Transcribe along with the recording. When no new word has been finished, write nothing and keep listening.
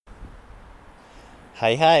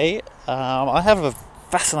Hey, I have a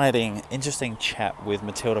fascinating, interesting chat with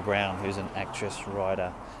Matilda Brown, who's an actress,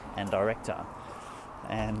 writer and director.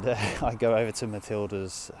 And I go over to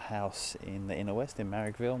Matilda's house in the inner west in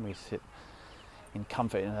Marrickville, and we sit in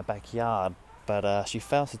comfort in her backyard. But she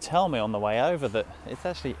fails to tell me on the way over that it's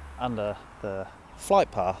actually under the flight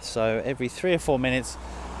path. So every 3 or 4 minutes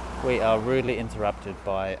we are rudely interrupted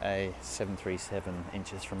by a 737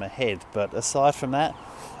 inches from ahead. But aside from that,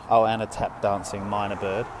 and a tap dancing minor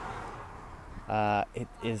bird, it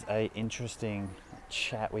is a interesting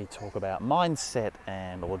chat. We talk about mindset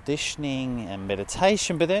and auditioning and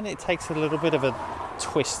meditation, but then it takes a little bit of a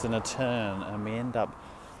twist and a turn, and we end up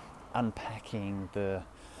unpacking the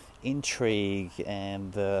intrigue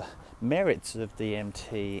and the merits of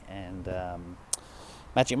DMT and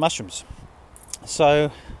magic mushrooms.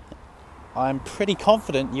 So I'm pretty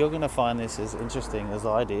confident you're going to find this as interesting as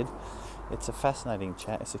I did. It's a fascinating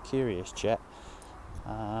chat, it's a curious chat,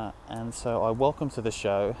 and so I welcome to the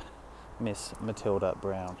show Miss Matilda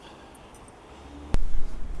Brown.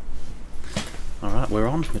 Alright, we're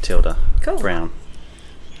on, Matilda. Cool. Brown.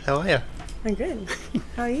 How are you? I'm good.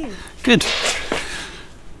 How are you? Good.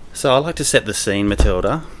 So I'd like to set the scene,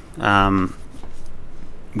 Matilda.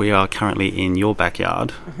 We are currently in your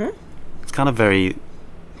backyard. Mm-hmm. It's kind of very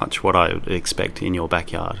much what I would expect in your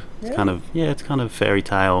backyard. It's Really? It's kind of fairy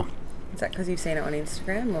tale. Is that because you've seen it on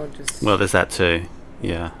Instagram or just... Well, there's that too,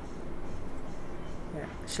 yeah.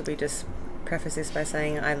 Should we just preface this by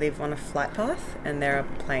saying I live on a flight path and there are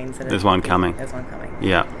planes that are... There's one coming. There's one coming.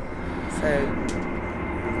 Yeah. So...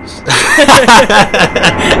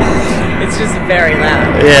 it's just very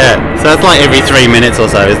loud. Yeah, so it's like every 3 minutes or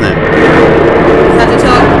so, isn't it? Is that the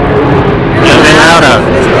top? A little bit louder.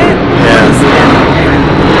 Yeah.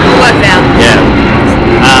 We'll work it out. Yeah.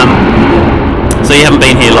 So you haven't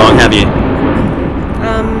been here long, have you?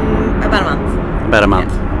 About a month. About a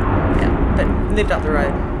month. Yeah, but lived up the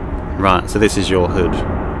road. Right, so this is your hood.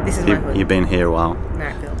 This is my hood. You've been here a while.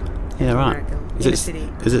 Marrickville. Yeah, right.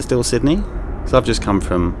 Marrickville. Is it still Sydney? Because I've just come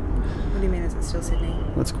from... What do you mean, is it still Sydney?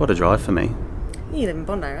 Well, it's quite a drive for me. You live in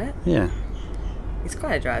Bondi, right? Yeah. It's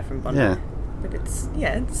quite a drive from Bondi. Yeah. But it's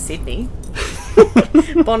Sydney.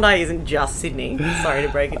 Bondi isn't just Sydney. Sorry to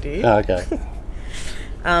break it to you. Oh, okay.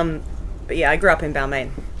 But yeah, I grew up in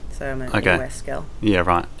Balmain, so I'm an inner west girl. Yeah,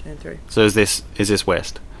 right. Turned through. So is this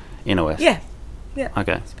west? Inner west? Yeah.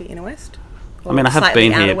 Okay. It's a bit inner west. I mean, I have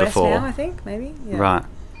been here west before. now, I think, maybe. Yeah. Right.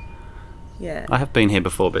 Yeah. I have been here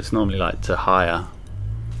before, but it's normally like to hire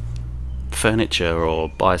furniture or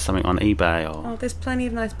buy something on eBay or... Oh, there's plenty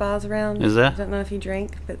of nice bars around. Is there? I don't know if you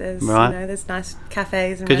drink, but there's there's nice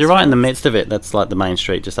cafes and because you're right in the restaurants. midst of it. That's like the main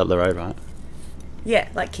street just up the road, right? Yeah,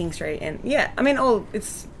 like King Street, and I mean,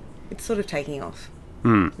 it's sort of taking off.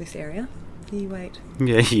 This area. You wait.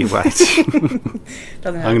 Yeah, you wait.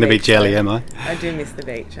 I'm going to be jelly, am I? I do miss the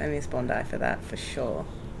beach. I miss Bondi for that, for sure.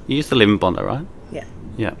 You used to live in Bondi, right? Yeah.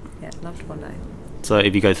 Yeah. Yeah, loved Bondi. So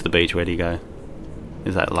if you go to the beach, where do you go?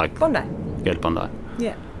 Is that like... Bondi. You go to Bondi?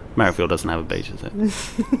 Yeah. Marrickville doesn't have a beach, is it?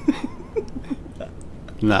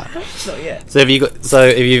 No. Not yet. So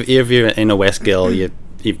if you're in a West girl,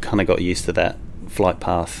 you've kind of got used to that flight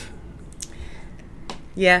path.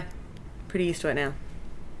 Yeah. Pretty used to it now.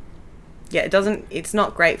 Yeah, it's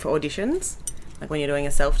not great for auditions, like when you're doing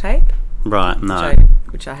a self-tape. Right, no.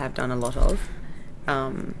 Which I have done a lot of.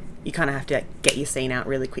 You kind of have to get your scene out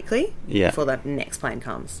really quickly before the next plane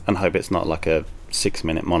comes. And hope it's not like a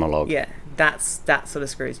 6-minute monologue. Yeah, that sort of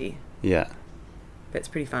screws you. Yeah. But it's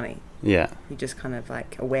pretty funny. Yeah. You're just kind of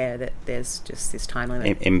like aware that there's just this time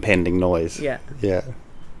limit. Impending noise. Yeah. Yeah.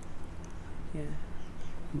 Yeah.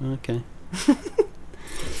 Okay.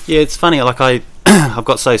 Yeah, it's funny, like I've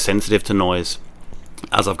got so sensitive to noise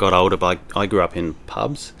as I've got older, but I grew up in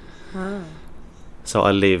pubs. Oh. So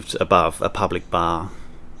I lived above a public bar,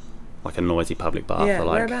 like a noisy public bar for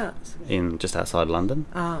like... whereabouts? Just outside London.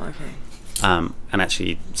 Oh, okay. And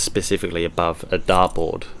actually specifically above a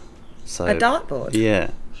dartboard. So a dartboard?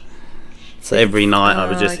 Yeah. So every night I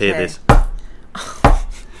would just hear this.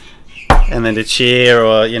 And then to cheer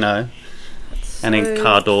or, and then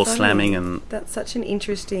car door funny. slamming and... That's such an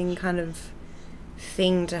interesting kind of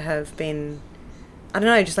thing to have been, I don't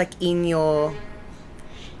know, just like in your...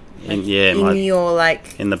 in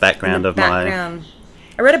the background of my...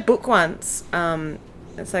 I read a book once, a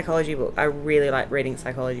psychology book. I really like reading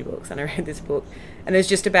psychology books, and I read this book, and it was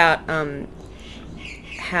just about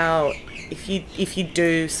how if you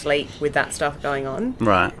do sleep with that stuff going on,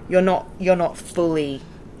 right, you're not fully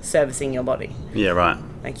servicing your body. Yeah, right.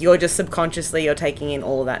 Like you're just subconsciously you're taking in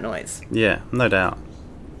all that noise. Yeah, no doubt.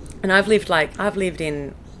 And I've lived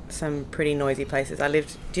in some pretty noisy places. Do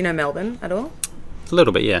you know Melbourne at all? A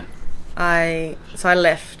little bit, yeah. I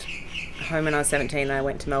left home when I was 17 and I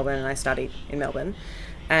went to Melbourne and I studied in Melbourne.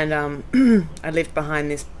 And I lived behind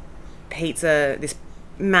this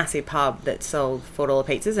massive pub that sold $4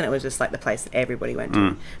 pizzas, and it was just like the place that everybody went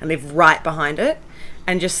to. And lived right behind it.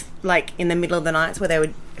 And just like in the middle of the nights where they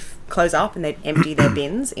would close up and they'd empty their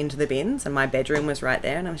bins into the bins, and my bedroom was right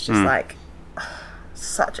there, and I was just like,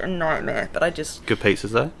 such a nightmare. But I just... Good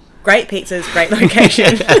pizzas though? Great pizzas, great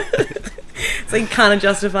location. So you can't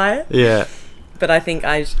justify it. Yeah. But I think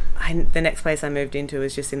the next place I moved into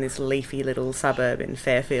was just in this leafy little suburb in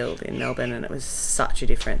Fairfield in Melbourne, and it was such a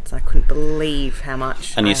difference. I couldn't believe how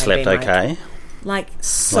much. And you slept okay? Like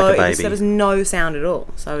a baby. There was no sound at all.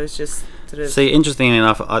 So I was just sort of... See, interestingly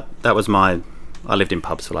enough, I lived in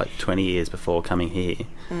pubs for like 20 years before coming here.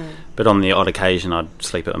 But on the odd occasion, I'd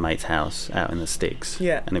sleep at a mate's house out in the sticks.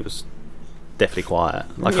 Yeah. And it was definitely quiet.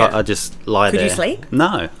 Like, I just lie there. Could you sleep?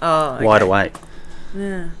 No. Oh, okay. Wide awake.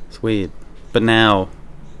 Yeah. It's weird. But now,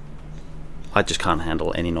 I just can't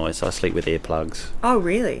handle any noise, so I sleep with earplugs. Oh,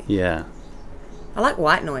 really? Yeah. I like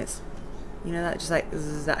white noise. You know, that just like,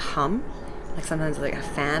 that hum? Like sometimes like a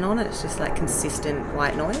fan on it, it's just like consistent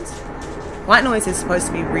white noise. White noise is supposed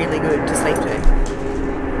to be really good to sleep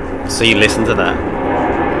to. So you listen to that?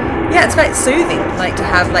 Yeah, it's quite soothing, like to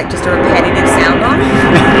have like just a repetitive sound on.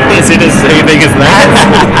 Is it as soothing as that?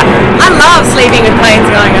 I love sleeping with planes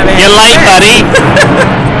going over. You're late, buddy.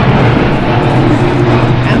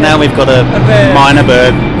 And now we've got a minor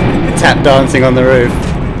bird tap dancing on the roof.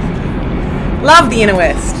 Love the inner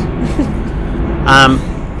west.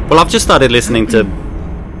 Well, I've just started listening to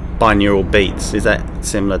binaural beats. Is that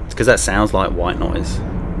similar? Because that sounds like white noise,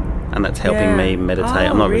 and that's helping me meditate.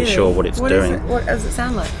 I'm not really sure what it's doing. What does it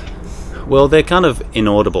sound like? Well, they're kind of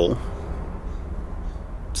inaudible.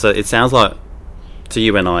 So it sounds like, to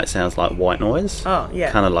you and I, it sounds like white noise. Oh,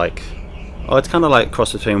 yeah. Kind of like, it's kind of like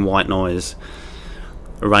cross between white noise,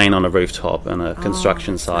 rain on a rooftop, and a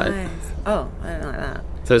construction site. Nice. Oh, I don't like that.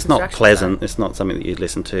 So it's not pleasant. It's not something that you'd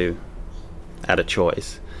listen to out of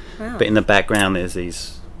choice. Wow. But in the background, there's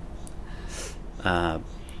these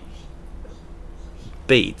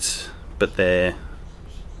beats, but they're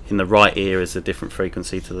in the right ear is a different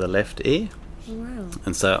frequency to the left ear. Oh, wow.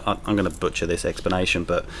 And so I'm going to butcher this explanation,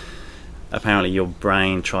 but apparently your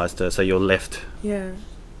brain tries to... So your left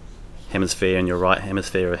hemisphere and your right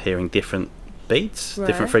hemisphere are hearing different beats,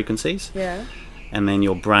 different frequencies. Yeah. And then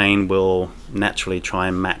your brain will naturally try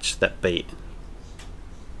and match that beat,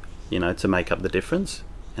 to make up the difference.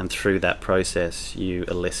 And through that process, you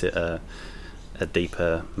elicit a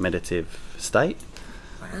deeper meditative state.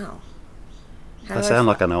 Wow. I sound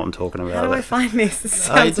like I know what I'm talking about. How do I find this? This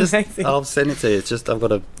sounds amazing. I'll send it to you. It's just I've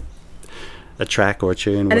got a track or a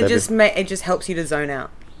tune, and whatever. it just helps you to zone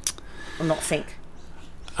out or not think.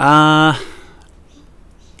 Yeah,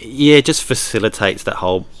 it just facilitates that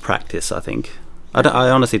whole practice, I think. I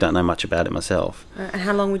honestly don't know much about it myself. And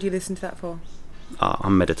how long would you listen to that for? I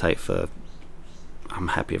meditate for... I'm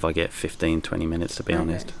happy if I get 15, 20 minutes, to be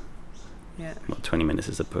honest. Yeah. Well, 20 minutes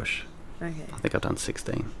is a push. Okay. I think I've done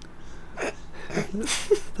 16.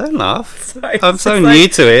 Don't laugh. Sorry, I'm so new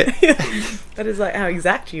to it. That is like how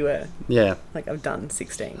exact you were. Yeah. Like I've done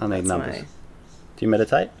 16. I need numbers. Do you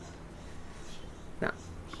meditate? No.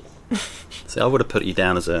 See, I would have put you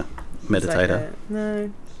down as a meditator.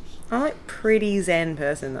 No. I'm like pretty zen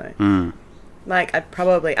person though. Like I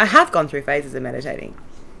have gone through phases of meditating.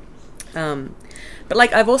 But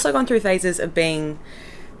like I've also gone through phases of being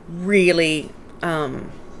really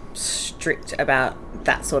strict about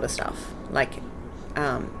that sort of stuff. Like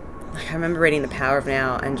I remember reading The Power of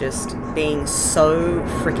Now and just being so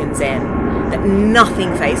freaking zen that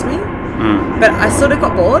nothing fazed me. But I sort of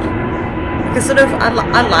got bored because sort of I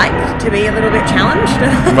like to be a little bit challenged.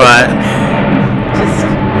 Right.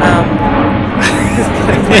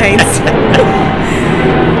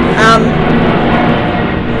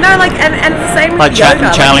 No, like and it's the same with like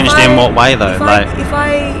yoga. Challenged in what way though? If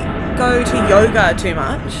I go to yoga too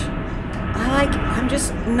much, I'm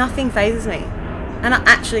just nothing phases me, and I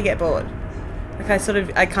actually get bored. Like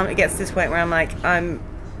it gets to this point where I'm like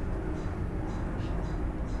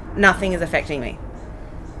nothing is affecting me.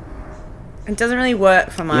 It doesn't really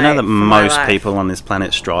work for my. You know that most life. people on this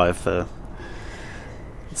planet strive for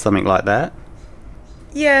something like that.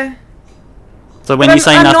 Yeah. So when you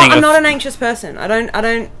say nothing, I'm not an anxious person. I don't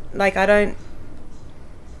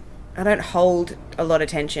hold a lot of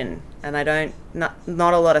tension, and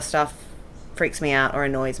not a lot of stuff freaks me out or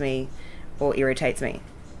annoys me or irritates me.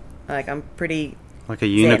 Like I'm pretty like a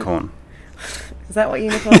unicorn. Is that what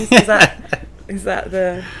unicorns? Is that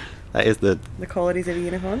the That is the qualities of a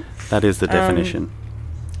unicorn? That is the definition.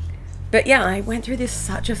 But yeah, I went through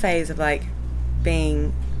such a phase of like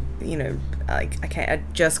being, you know, like, okay,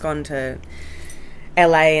 I'd just gone to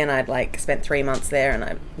LA and I'd like spent 3 months there and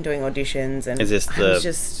I'm doing auditions. And is this the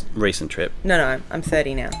just recent trip? No, I'm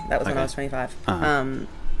 30 now. That was when I was 25.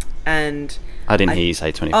 And I didn't hear you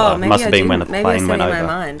say 25. It must have been when the plane went over. My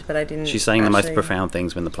mind, but I didn't. She's saying the most profound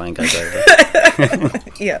things when the plane goes over.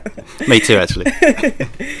 Yeah. Me too, actually.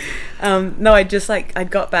 No, I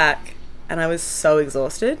got back and I was so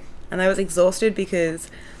exhausted. And I was exhausted because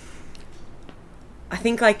I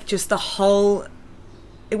think like just the whole,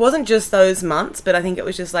 it wasn't just those months, but I think it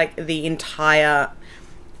was just like the entire,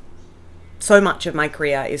 so much of my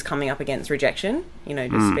career is coming up against rejection, you know,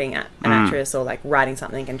 just being an actress or like writing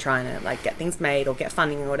something and trying to like get things made or get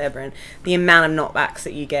funding or whatever. And the amount of knockbacks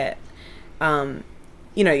that you get,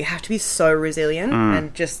 you know, you have to be so resilient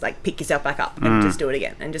and just like pick yourself back up and just do it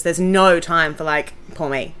again. And just, there's no time for like, poor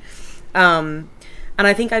me. And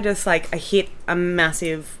I think I just like, I hit a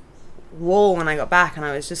massive wall when I got back and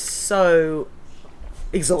I was just so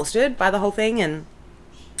exhausted by the whole thing. And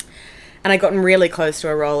I'd gotten really close to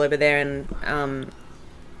a role over there and,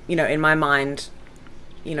 you know, in my mind,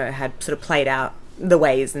 you know, had sort of played out the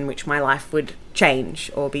ways in which my life would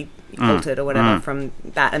change or be altered or whatever from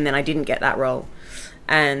that. And then I didn't get that role.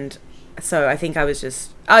 And so I think I'd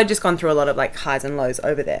just gone through a lot of like highs and lows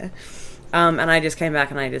over there. And I just came back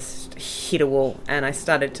and I just hit a wall and I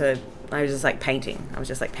was just like painting. I was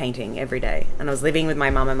just like painting every day. And I was living with my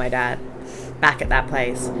mum and my dad back at that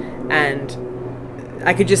place. And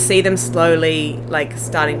I could just see them slowly like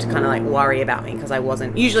starting to kind of like worry about me because I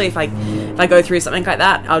wasn't. Usually if I go through something like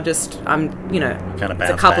that, I'm, you know, kind of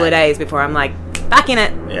it's a couple of days before I'm like back in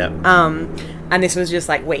it. Yeah. And this was just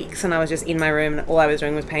like weeks and I was just in my room and all I was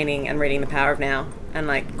doing was painting and reading The Power of Now and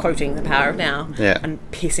like quoting The Power of Now and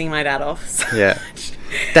pissing my dad off so much.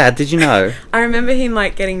 Dad, did you know? I remember him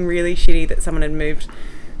like getting really shitty that someone had moved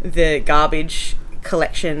the garbage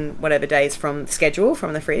collection whatever days from schedule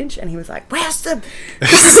from the fridge and he was like, where's the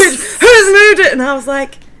garbage? Who's moved it? And I was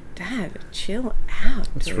like, Dad, chill out.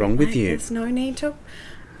 What's wrong with you? There's no need to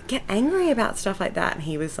get angry about stuff like that. And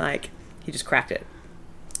he was like, he just cracked it.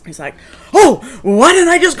 He's like, oh, why didn't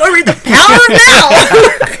I just go read The Power of Now?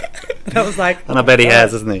 And I was like, and I bet he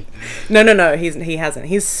has, isn't he? No, he hasn't.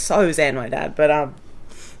 He's so zen, my dad, but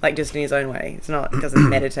like just in his own way. It's not. He doesn't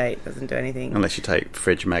meditate. Doesn't do anything. Unless you take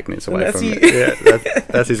fridge magnets away from it. Yeah,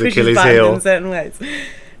 that's his Achilles heel. In certain ways,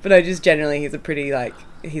 but I just generally he's a pretty like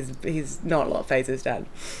he's not a lot phases dad.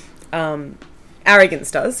 Arrogance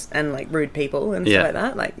does and like rude people and stuff like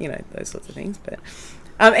that, like you know those sorts of things, but.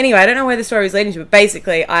 Anyway, I don't know where the story was leading to, but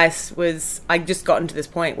basically I just gotten to this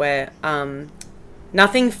point where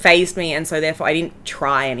nothing fazed me, and so therefore I didn't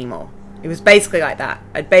try anymore. It was basically like that.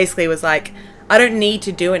 It basically was like, I don't need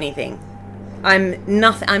to do anything. I'm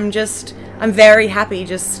very happy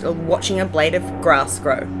just watching a blade of grass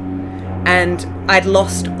grow. And I'd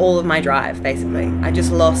lost all of my drive, basically. I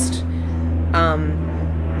just lost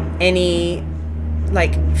any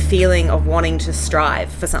like feeling of wanting to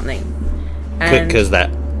strive for something. Because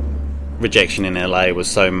that rejection in LA was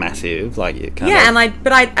so massive, like it kind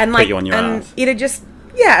of put you on your ass. It had just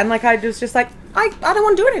and like I was just like I don't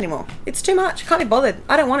want to do it anymore. It's too much. Can't be bothered.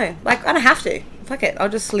 I don't want to. Like I don't have to. Fuck it. I'll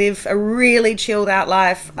just live a really chilled out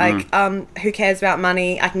life. Like who cares about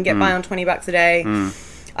money? I can get by on $20 a day.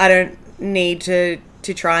 I don't need to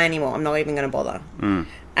try anymore. I'm not even going to bother.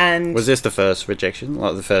 And was this the first rejection?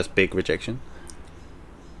 Like the first big rejection?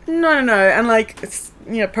 No. And like it's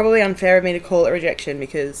probably unfair of me to call it rejection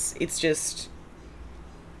because it's just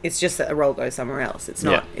that a role goes somewhere else. It's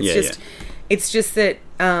not. It's just that.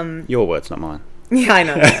 Your words, not mine. Yeah, I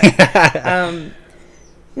know.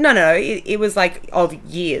 No. It was like of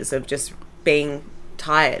years of just being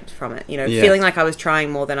tired from it. Feeling like I was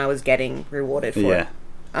trying more than I was getting rewarded for it.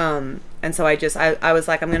 And so I was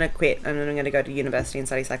like, I'm going to quit and I'm going to go to university and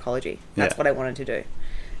study psychology. That's what I wanted to do.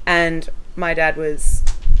 And my dad was.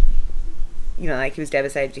 He was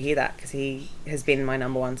devastated to hear that because he has been my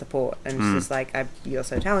number one support and it's just like you're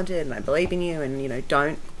so talented and I believe in you and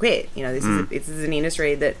don't quit. This is an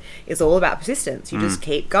industry that is all about persistence. You just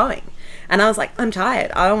keep going. And I was like, I'm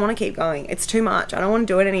tired. I don't want to keep going. It's too much. I don't want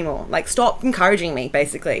to do it anymore. Like stop encouraging me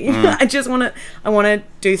basically. I want to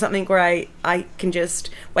do something where I can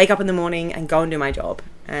just wake up in the morning and go and do my job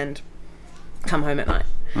and come home at night.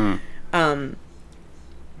 And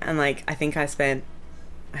like I think I spent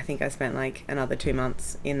like another 2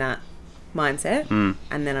 months in that mindset.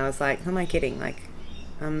 And then I was like, who am I kidding? Like,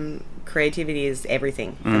 creativity is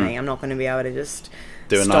everything for me. I'm not going to be able to just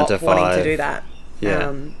do a stop 9 to 5. wanting to do that.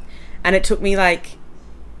 And it took me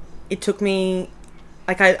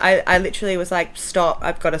I literally was like, stop.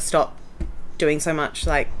 I've got to stop doing so much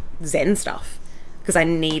like Zen stuff because I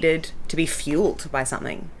needed to be fueled by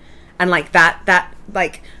something. And like that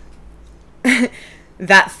like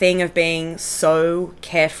that thing of being so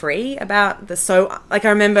carefree about like I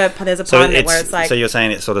remember there's a part where it's like, so you're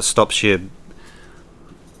saying it sort of stops you.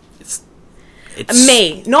 It's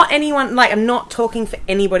me, not anyone. Like, I'm not talking for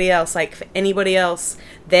anybody else. Like, for anybody else,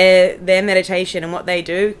 their meditation and what they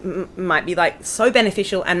do might be like so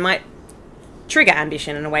beneficial and might trigger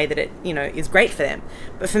ambition in a way that it, you know, is great for them.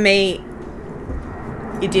 But for me,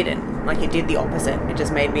 it didn't. Like, it did the opposite. It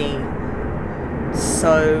just made me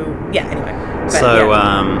so, yeah, anyway. But, so,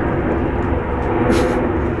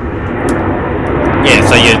 yeah,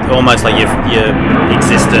 so you're almost like your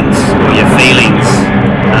existence or your feelings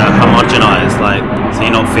homogenized, like, so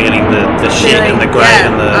you're not feeling the shit and the great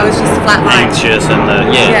and the I was just flatlined. Anxious and the,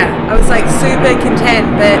 I was like super content,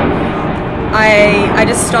 but I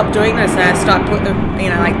just stopped doing this, and I stopped put the, you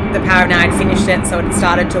know, like the Power of Now, I'd finished it, so it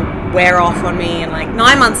started to wear off on me, and like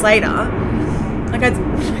 9 months later, like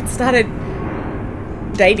I'd started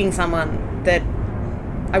dating someone that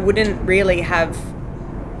I wouldn't really have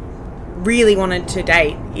really wanted to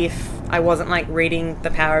date if I wasn't like reading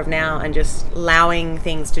The Power of Now and just allowing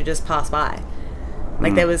things to just pass by.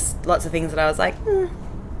 Like there was lots of things that I was like,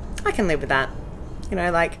 I can live with that. You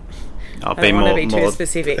know, like I don't want to be too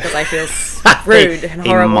specific because I feel rude and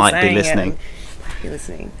horrible. He might be listening. Might be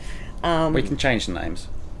listening. We can change the names.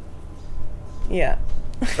 Yeah.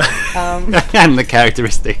 And the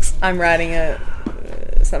characteristics. I'm writing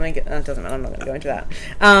something. It doesn't matter. I'm not going to go into that.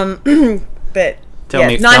 But tell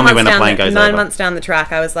me when the plane goes over. 9 months down the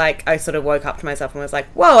track, I was like, I sort of woke up to myself and was like,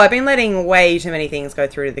 whoa, I've been letting way too many things go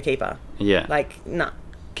through to the keeper. Yeah. Like, no.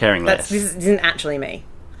 Caring less. This isn't actually me.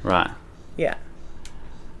 Right. Yeah.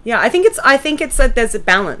 Yeah, I think it's that there's a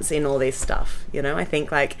balance in all this stuff, you know? I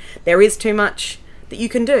think, like, there is too much that you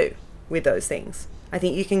can do with those things. I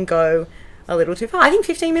think you can go a little too far. I think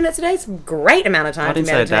 15 minutes a day is a great amount of time for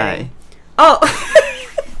meditating. I didn't say a day. Oh.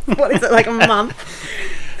 What is it, like a month?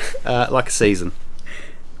 Like a season.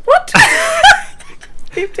 What?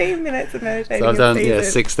 15 minutes of meditating. So I've done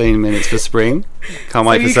 16 minutes for spring. Can't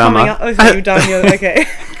wait for summer. So you've done your okay.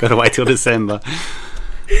 Got to wait till December.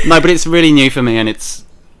 No, but it's really new for me, and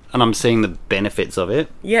I'm seeing the benefits of it.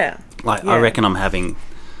 Yeah. Like I reckon I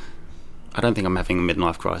don't think I'm having a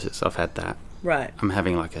midlife crisis. I've had that. Right. I'm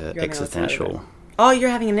having like a existential. Oh, you're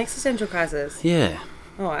having an existential crisis. Yeah.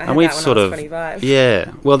 Oh, I had that when I was 25.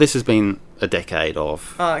 Yeah. Well, this has been a decade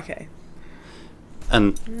of. Oh, okay.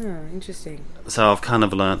 And interesting. So I've kind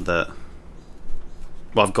of learnt that.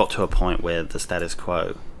 Well, I've got to a point where the status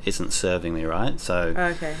quo isn't serving me right. So.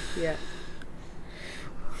 Okay. Yeah.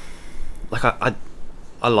 Like I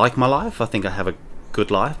like my life. I think I have a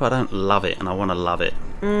good life, but I don't love it, and I want to love it.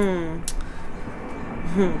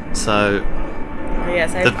 So.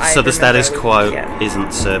 Yes. So the status quo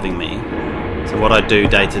isn't serving me. So what I do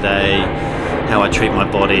day to day, how I treat my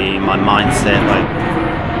body, my mindset, like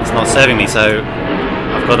it's not serving me. So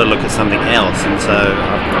I've got to look at something else, and so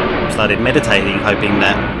I've started meditating, hoping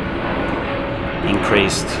that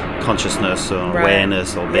increased consciousness or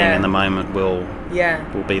awareness or being in the moment will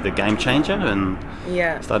be the game changer. And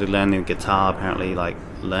started learning guitar. Apparently, like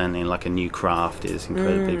learning like a new craft is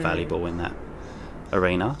incredibly valuable in that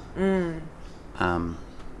arena.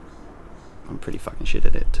 I'm pretty fucking shit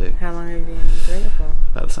at it too. How long have you been doing it for?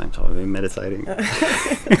 About the same time I've been meditating.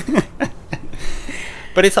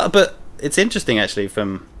 But it's interesting actually.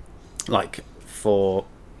 From like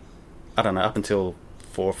I don't know, up until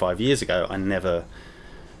 4 or 5 years ago, I never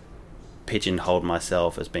pigeonholed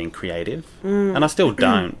myself as being creative, and I still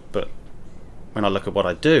don't. But when I look at what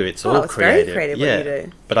I do, it's all creative. Very creative what you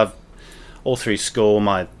do. But I've all through school,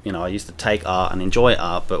 I used to take art and enjoy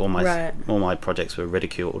art, but all my projects were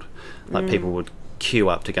ridiculed. Like people would queue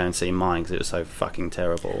up to go and see mine because it was so fucking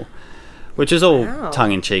terrible, which is all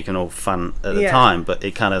tongue in cheek and all fun at the time. But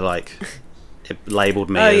it kind of like it labelled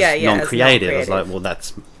me as non-creative. I was like, well,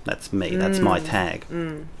 that's me. That's my tag.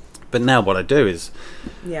 But now what I do is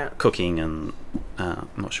cooking and I'm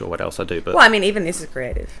not sure what else I do. But well, I mean, even this is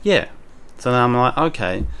creative. Yeah. So then I'm like,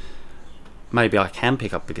 okay, maybe I can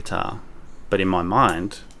pick up the guitar. But in my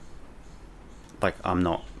mind, like, I'm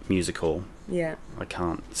not musical. Yeah. I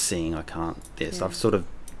can't sing. I can't this. Yeah. I've sort of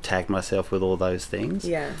tagged myself with all those things.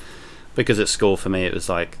 Yeah. Because at school, for me, it was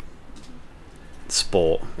like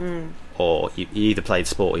sport. Or you either played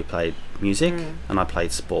sport or you played music. And I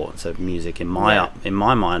played sport. So music, in my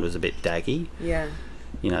mind, was a bit daggy. Yeah.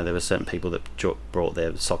 There were certain people that brought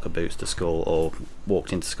their soccer boots to school or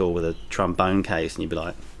walked into school with a trombone case, and you'd be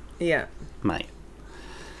like, yeah, mate.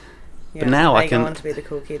 Yeah, but now they I can. go on to be the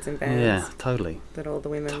cool kids in bands. Yeah, totally. That all the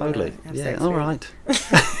women Totally. have Yeah. sex All with. right.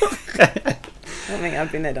 I think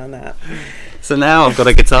I've been there, done that. So now I've got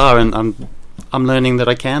a guitar, and I'm learning that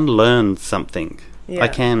I can learn something. Yeah. I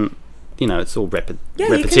can, it's all Yeah,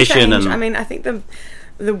 repetition, you can change. and I mean, I think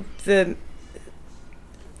the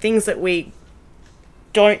things that we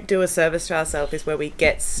don't do a service to ourselves is where we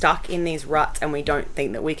get stuck in these ruts and we don't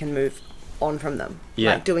think that we can move on from them.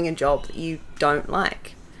 Yeah. Like doing a job that you don't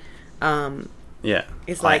like. yeah,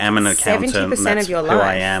 It's like I am an accountant. 70% That's of your who life.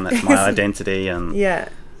 I am. That's my identity, and Yeah.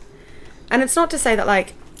 And it's not to say that,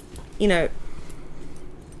 like,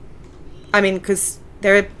 I mean, because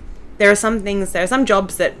there are some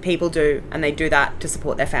jobs that people do and they do that to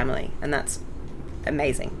support their family, and that's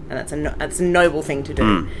amazing, and that's a noble thing to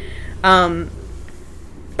do.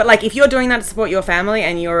 But like, if you're doing that to support your family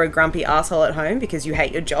and you're a grumpy asshole at home because you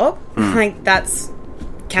hate your job, like, that's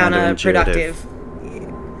counterproductive,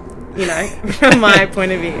 from my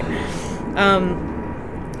point of view.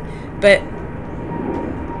 But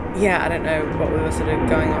yeah, I don't know what we were sort of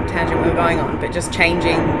tangent we were going on, but just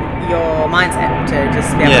changing your mindset to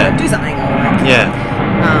just be able to do something, or like,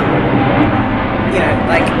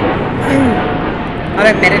 like, I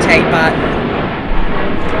don't meditate, but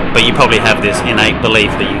you probably have this innate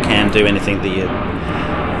belief that you can do anything that you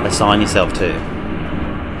assign yourself to.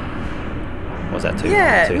 Was that too?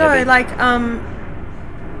 Yeah, too no, heavy? like,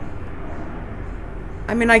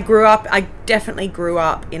 I mean, I definitely grew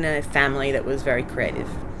up in a family that was very creative.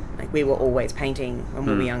 Like, we were always painting when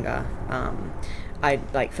we were younger.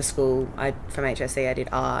 For school, from HSC, I did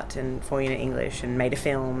art and 4-unit English and made a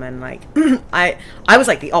film, and like, I was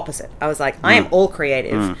like the opposite. I was like, I am all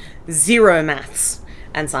creative, zero maths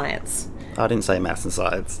and science. I didn't say maths and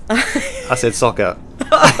science. I said soccer.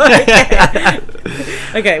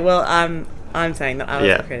 Okay, well, I'm saying that I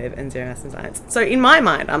was creative and zero maths and science. So in my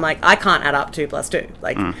mind, I'm like, I can't add up 2 + 2.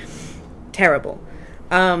 Like, terrible.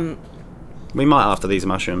 We might after these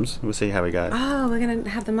mushrooms. We'll see how we go. Oh, we're going to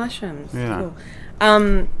have the mushrooms. Yeah. Cool. Do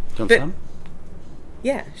you want some?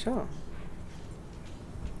 Yeah, sure.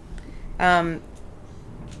 I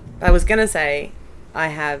was going to say,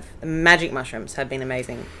 magic mushrooms have been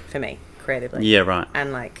amazing for me creatively. Yeah, right.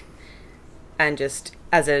 And just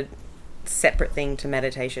as a separate thing to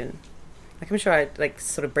meditation. Like, I'm sure I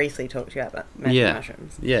sort of briefly talked to you about magic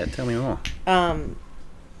mushrooms. Yeah, tell me more.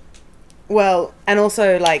 Well, and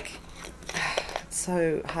also, like, it's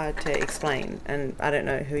so hard to explain, and I don't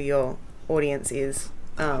know who your audience is.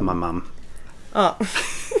 My mum. Oh.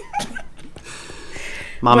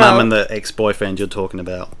 My mum and the ex-boyfriend you're talking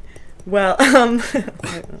about. Well, I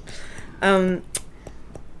don't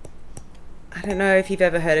know if you've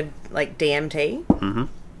ever heard of, like, DMT,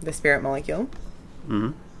 the spirit molecule.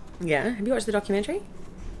 Mm-hmm. Yeah. Have you watched the documentary?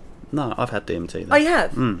 No, I've had DMT, though. Oh, you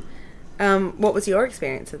have? What was your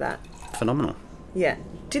experience of that? Phenomenal. Yeah.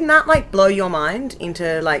 Didn't that, like, blow your mind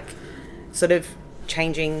into, like, sort of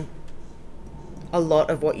changing a lot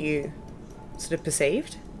of what you sort of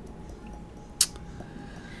perceived?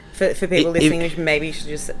 For people listening, we maybe should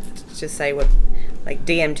just say what, like,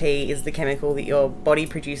 DMT is the chemical that your body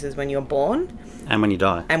produces when you're born. And when you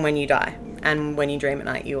die. And when you die. And when you dream at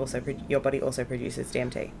night, your body also produces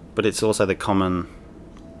DMT. But it's also the common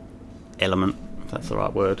element, if that's the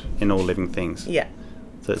right word, in all living things. Yeah.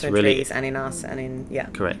 So it's in really... trees and in us and in... Yeah.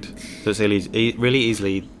 Correct. So it's really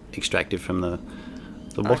easily extracted from the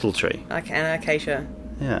wattle tree. Okay, and acacia.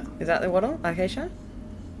 Yeah. Is that the wattle? Acacia?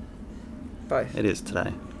 Both. It is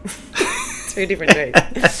today. 2 different trees.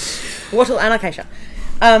 Wattle and acacia.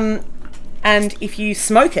 And if you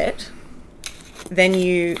smoke it, then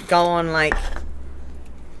you go on, like,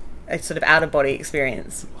 a sort of out-of-body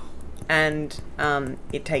experience. And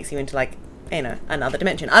it takes you into, like, another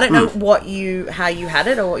dimension. I don't know how you had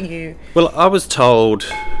it, or what you... Well, I was told...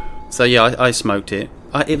 So, yeah, I smoked it.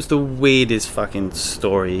 It was the weirdest fucking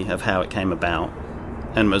story of how it came about.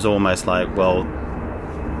 And it was almost like, well...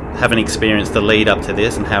 having experienced the lead up to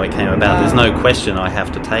this and how it came about, there's no question I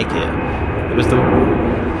have to take it. It was the...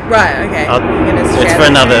 Right, okay. It's for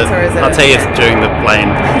another... I'll tell you during the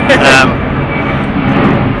plane.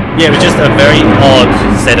 Yeah, it was just a very odd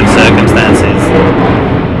set of circumstances.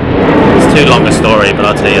 It's too long a story, but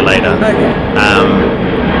I'll tell you later. Okay.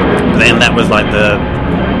 Then that was like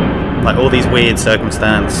all these weird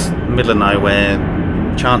circumstance, middle of nowhere,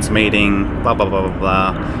 chance meeting, blah, blah, blah, blah,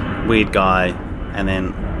 blah, weird guy, and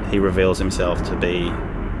then he reveals himself to be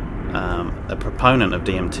a proponent of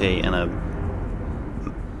DMT and a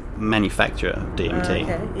manufacturer of DMT.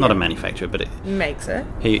 Okay, Not a manufacturer, but makes it.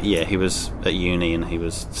 He was at uni and he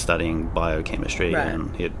was studying biochemistry, right.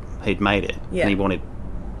 and he'd made it, yeah. and he wanted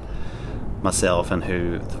myself and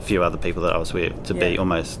a few other people that I was with to be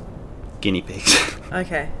almost guinea pigs.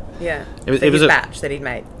 Okay. Yeah. It was his a batch that he'd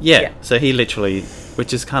made. Yeah. So he literally,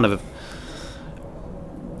 which is kind of,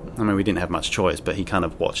 I mean, we didn't have much choice, but he kind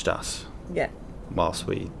of watched us. Yeah. Whilst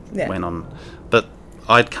we went on, but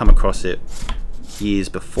I'd come across it years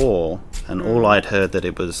before, and all I'd heard that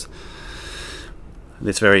it was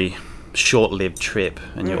this very short-lived trip,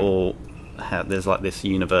 and you all have, there's like this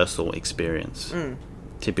universal experience.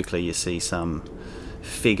 Typically you see some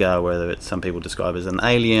figure, whether it's, some people describe as an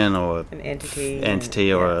alien or an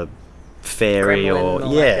entity or a fairy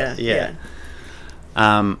Gremlin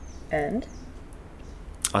and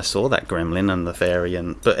I saw that gremlin and the fairy,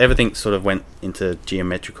 but everything sort of went into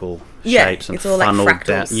geometrical shapes and it's all funneled like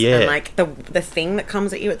down. fractals, and like the thing that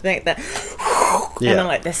comes at you at the and then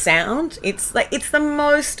like the sound. It's like, it's the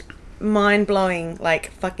most mind-blowing,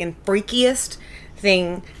 like fucking freakiest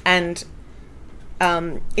thing, and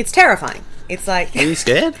it's terrifying. It's like, are you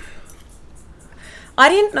scared? I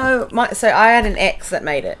didn't know so I had an ex that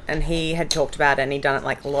made it, and he had talked about it, and he'd done it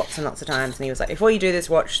like lots and lots of times, and he was like, before you do this,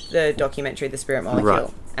 watch the documentary The Spirit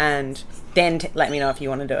Molecule, and then let me know if you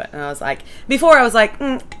want to do it. And I was like, before I was like,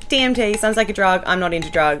 DMT sounds like a drug, I'm not into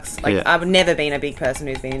drugs, like I've never been a big person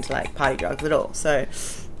who's been into like party drugs at all. So,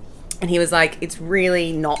 and he was like, it's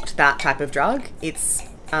really not that type of drug, it's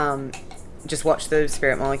just watch The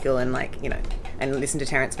Spirit Molecule and like, you know, and listen to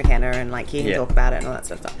Terence McKenna and like hear him talk about it and all that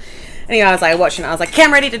sort of stuff. Anyway, I was like watching it, I was like, okay,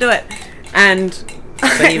 I'm ready to do it. And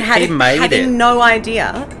So he made having it. no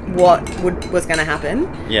idea what was going to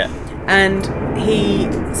happen. Yeah. And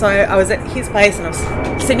so I was at his place, and I was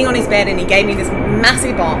sitting on his bed, and he gave me this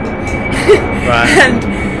massive bomb. Right. And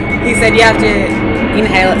he said, you have to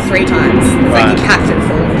inhale it 3 times. It's like he packed it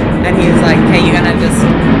full. And he was like, okay, you're going to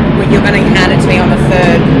hand it to me on the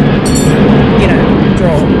 3rd, you know,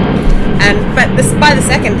 draw. But by the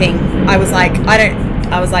second thing, I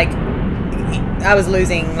was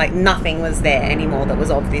losing, like nothing was there anymore that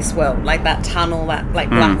was of this world, like that tunnel, that like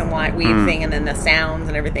black and white weird thing, and then the sounds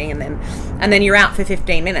and everything, and then you're out for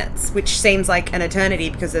 15 minutes, which seems like an eternity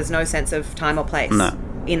because there's no sense of time or place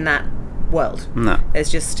in that world.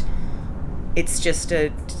 It's just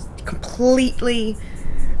a completely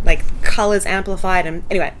like colours amplified. And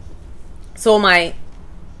anyway, saw my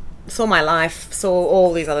life, saw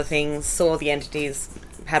all these other things, saw the entities,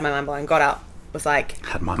 had my mind blown, got up, was like,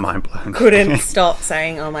 had my mind blown, couldn't stop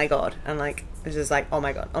saying oh my god, and like it was just like oh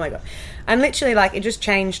my god, and literally like it just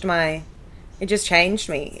changed me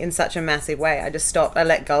in such a massive way. I just stopped, I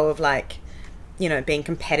let go of like, you know, being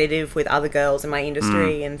competitive with other girls in my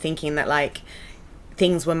industry and thinking that like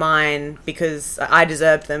things were mine because I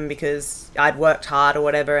deserved them because I'd worked hard or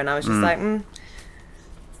whatever, and I was just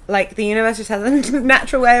like the universe just has a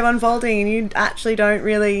natural way of unfolding, and you actually don't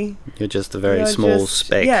really, you're just a very small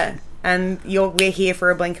speck. And we're here for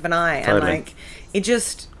a blink of an eye. Totally. And like it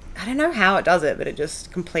just, I don't know how it does it, but it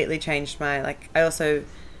just completely changed my, like, I also,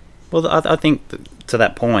 well, I think to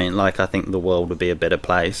that point, like, I think the world would be a better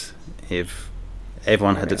place if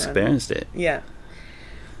everyone had experienced it. Yeah.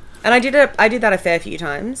 And I did that a fair few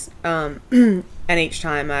times, and each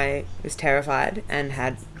time I was terrified and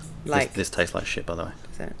had like, this tastes like shit, by the way.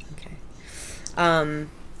 Is that okay?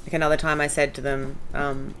 Like another time I said to them,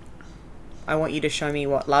 I want you to show me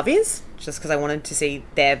what love is, just because I wanted to see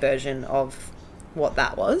their version of what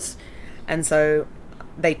that was. And so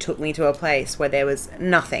they took me to a place where there was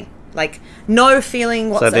nothing, like no feeling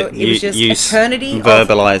whatsoever. So it was just eternity.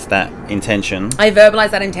 Verbalized that intention. I verbalized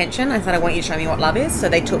that intention. I said, I want you to show me what love is. So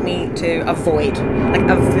they took me to a void,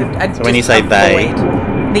 like so when you say they,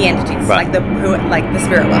 void, the entities, like the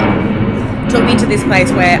spirit world, took me to this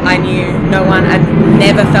place where I knew no one. I'd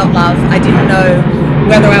never felt love. I didn't know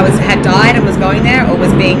whether I had died and was going there, or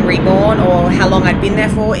was being reborn, or how long I'd been there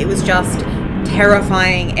for. It was just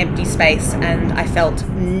terrifying empty space, and I felt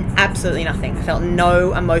absolutely nothing. I felt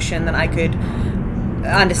no emotion that I could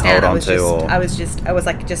understand. I was just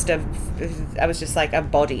like a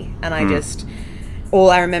body, and I just, all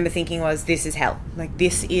I remember thinking was, this is hell. Like,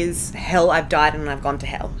 this is hell. I've died and I've gone to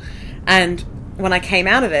hell. And when I came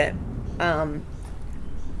out of it,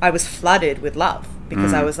 I was flooded with love,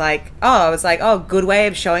 because I was like, oh, good way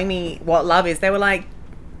of showing me what love is. They were like,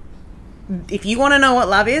 if you want to know what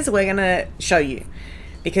love is, we're going to show you,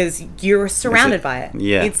 because you're surrounded by it.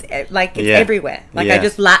 Yeah. It's like, it's everywhere. Like, I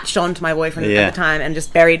just latched on to my boyfriend at the time and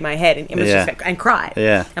just buried my head and cried.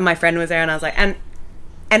 Yeah. And my friend was there, and I was like, and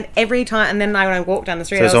every time, and then when I walked down the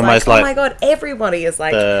street, I was like, oh my God, everybody is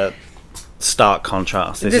like, the stark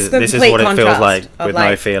contrast. This is what it feels like with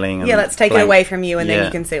no feeling. And let's take it away from you, and then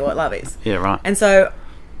you can see what love is. Yeah, right. And so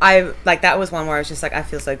that was one where I was just like, I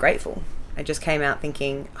feel so grateful I just came out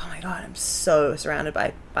thinking, oh my God, I'm so surrounded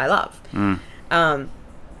by love.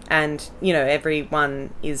 And, you know,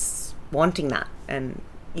 everyone is wanting that and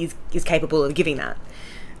is capable of giving that.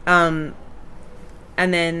 And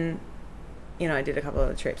then, you know, I did a couple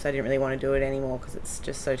of trips. I didn't really want to do it anymore because it's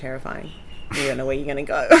just so terrifying. You don't know where you're going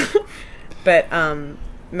to go. But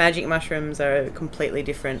magic mushrooms are a completely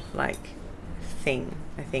different, like, thing,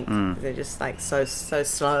 I think. They're just, like, so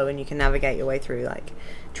slow, and you can navigate your way through, like,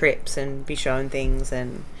 trips and be shown things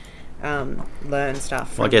and learn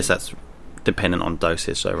stuff. Well, I guess that's dependent on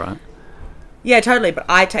dosage, though, right? Yeah, totally. But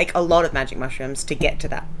I take a lot of magic mushrooms to get to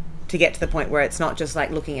that. To get to the point where it's not just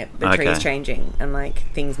like looking at the trees changing and like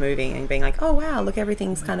things moving and being like, oh wow, look,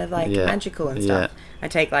 everything's kind of like magical and stuff. I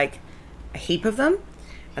take like a heap of them,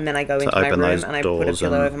 and then I go into my room and I put a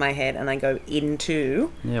pillow over my head and I go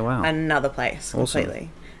into another place completely.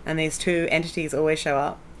 And these two entities always show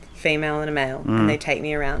up, female and a male, and they take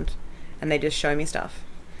me around and they just show me stuff.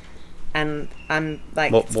 And I'm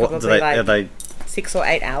like, it's probably are they 6 or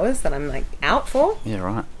 8 hours that I'm like out for. Yeah,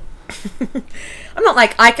 right. I'm not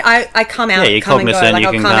like I come out, you're come and go. cognizant, Like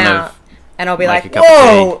I'll come out and I'll be like, cup of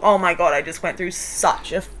whoa, oh my God, I just went through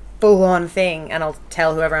such a full on thing, and I'll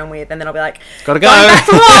tell whoever I'm with, and then I'll be like, gotta go.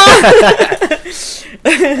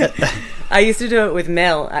 I used to do it with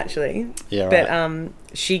Mel actually, but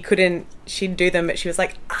she'd do them, but she was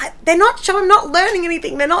like, I'm not learning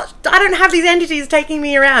anything. I don't have these entities taking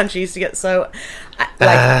me around. She used to get so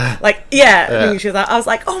I was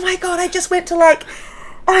like, oh my God, I just went to like,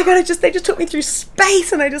 oh my God, they just took me through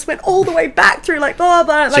space, and I just went all the way back through like blah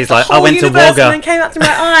blah. Like, she's the like, whole I went universe, to Wagga and then came out to my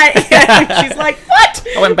eye. Yeah, she's like, what?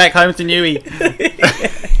 I went back home to Newey.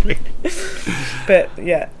 But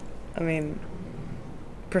yeah, I mean,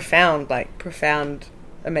 profound,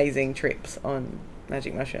 amazing trips on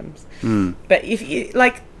magic mushrooms. But if you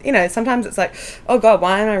like, you know, sometimes it's like, oh God,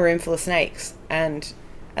 why am I in a room full of snakes? And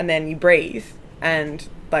then you breathe, and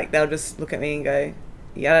like they'll just look at me and go,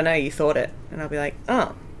 yeah, I don't know, you thought it. And I'll be like,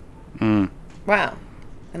 oh, wow.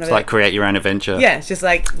 And it's like create your own adventure. Yeah, it's just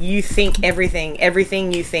like you think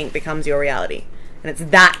everything you think becomes your reality. And it's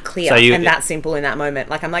that clear and that simple in that moment.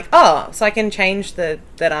 Like, I'm like, oh, so I can change that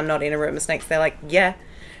I'm not in a room of snakes. They're like, yeah.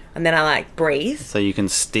 And then I like breathe. So you can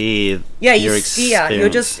steer. Yeah, you steer. You're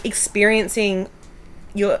just experiencing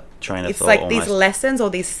your train of thought. It's like almost these lessons or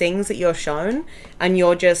these things that you're shown, and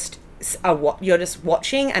you're just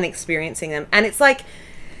watching and experiencing them. And it's like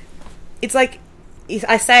if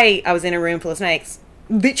I say I was in a room full of snakes,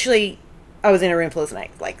 literally I was in a room full of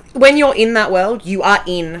snakes. Like, when you're in that world, you are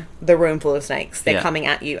in the room full of snakes. They're coming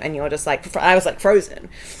at you, and you're just like, I was like frozen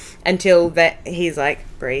until he's like,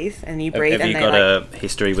 breathe, and you breathe. Have you got a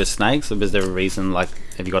history with snakes, or was there a reason, like,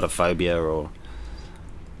 have you got a phobia or?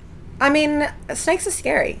 I mean, snakes are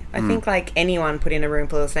scary. I think like anyone put in a room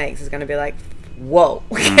full of snakes is going to be like, whoa,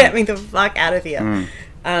 get me the fuck out of here.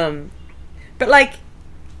 But like,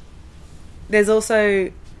 there's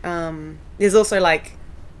also like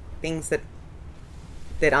things that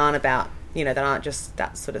aren't about, you know, that aren't just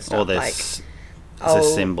that sort of stuff. Or like, it's a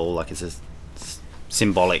symbol, like it's a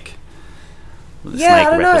symbolic. Yeah, I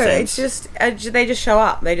don't know. It's just they just show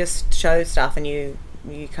up. They just show stuff, and you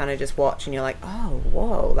kind of just watch, and you're like, oh,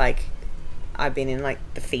 whoa. Like, I've been in like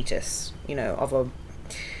the fetus, you know, of a.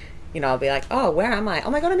 You know, I'll be like, oh, where am I? Oh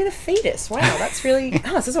my God, I'm in a fetus. Wow, that's really...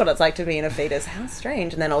 this is what it's like to be in a fetus. How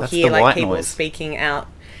strange. And then I'll hear like people noise. Speaking out.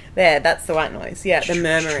 There, that's the white noise. Yeah, the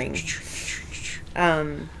murmuring.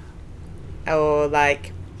 Or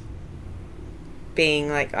like being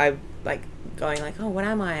like, going like, oh, what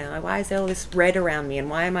am I? Like, why is there all this red around me? And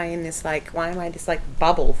why am I this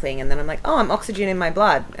bubble thing? And then I'm like, oh, I'm oxygen in my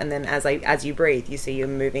blood. And then as you breathe, you see you're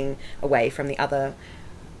moving away from the other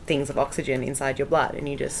things of oxygen inside your blood, and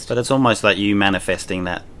you just... But it's almost like you manifesting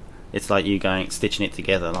that. It's like you stitching it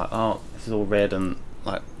together, like, oh, this is all red, and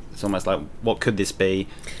like, it's almost like, what could this be?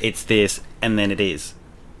 It's this, and then it is.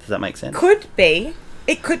 Does that make sense? Could be.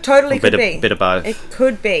 It could totally be. Bit of both. It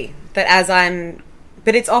could be that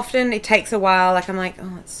but it's often, it takes a while, like I'm like,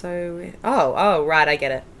 oh, it's so weird. Oh, right, I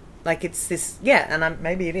get it. Like, it's this, and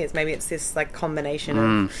maybe it is. Maybe it's this like combination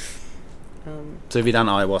of... So have you done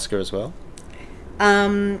ayahuasca as well?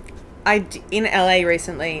 In LA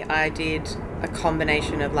recently, I did a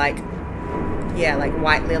combination of like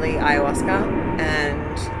white lily ayahuasca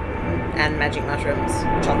and magic mushrooms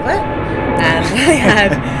chocolate, and I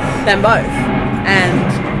had them both, and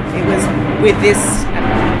it was with this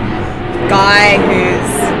guy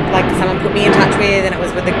who's like someone put me in touch with, and it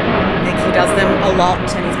was with he does them a lot,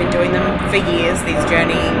 and he's been doing them for years, these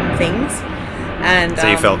journeying things, and so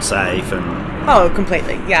you felt safe and. Oh,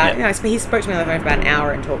 completely. Yeah. You know, he spoke to me on the phone for about an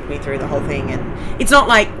hour and talked me through the whole thing. And it's not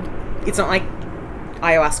like it's not like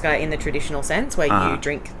ayahuasca in the traditional sense where you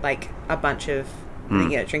drink like a bunch of,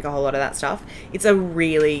 drink a whole lot of that stuff. It's a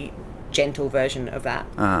really gentle version of that.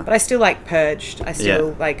 But I still like purged. I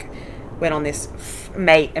still like went on this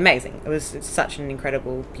amazing. It was such an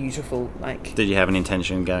incredible, beautiful, like... Did you have an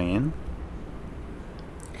intention going in?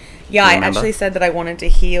 Yeah, I actually said that I wanted to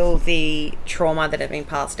heal the trauma that had been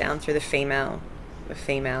passed down through the females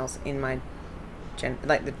in my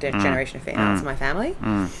the generation of females in my family.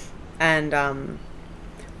 And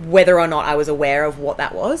whether or not I was aware of what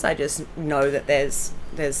that was, I just know that there's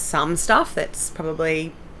some stuff that's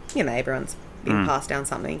probably, everyone's been passed down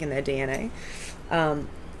something in their DNA.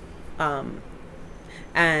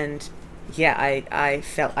 And yeah, I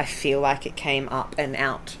feel like it came up and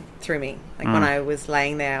out through me. Like when I was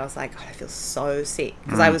laying there, I was like, God, I feel so sick,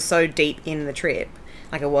 because I was so deep in the trip.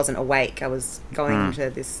 Like I wasn't awake. I was going into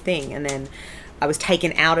this thing, and then I was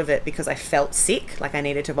taken out of it because I felt sick, like I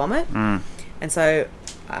needed to vomit. And so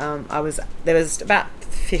there was about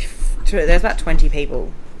 20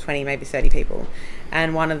 people, 20 maybe 30 people,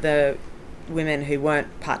 and one of the women who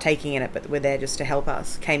weren't partaking in it but were there just to help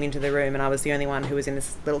us came into the room, and I was the only one who was in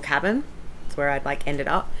this little cabin. It's where I'd like ended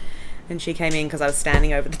up, and she came in because I was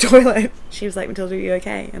standing over the toilet. She was like, Matilda, are you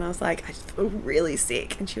okay? And I was like, I just feel really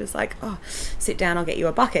sick. And she was like, oh, sit down, I'll get you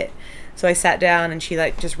a bucket. So I sat down, and she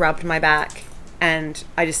like just rubbed my back, and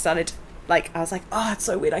I just started I was like, oh, it's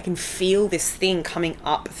so weird, I can feel this thing coming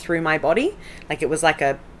up through my body, like it was like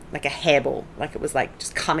a hairball, like it was like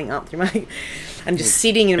just coming up through my, and just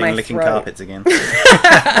sitting in my licking throat. Carpets again.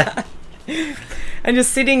 And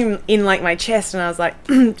just sitting in like my chest, and I was like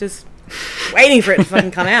just waiting for it to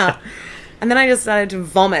fucking come out. And then I just started to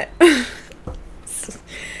vomit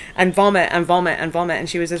and vomit and vomit and vomit, and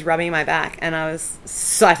she was just rubbing my back, and I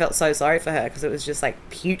felt so sorry for her because it was just like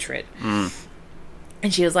putrid.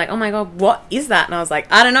 And she was like, oh my God, what is that? And I was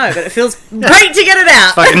like, I don't know, but it feels great to get it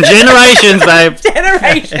out. Fucking generations, babe.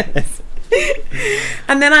 Generations.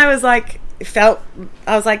 And then I was like,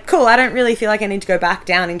 cool, I don't really feel like I need to go back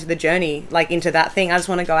down into the journey, like into that thing. I just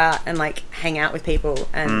want to go out and like hang out with people.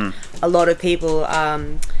 And a lot of people,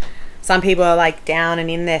 some people are like down and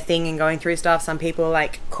in their thing and going through stuff. Some people are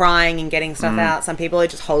like crying and getting stuff out. Some people are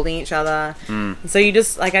just holding each other. So you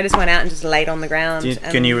just, like, I just went out and just laid on the ground.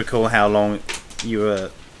 Can you recall how long you were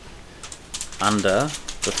under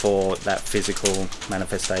before that physical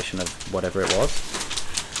manifestation of whatever it was?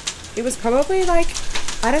 It was probably like,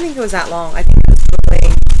 I don't think it was that long. I think it was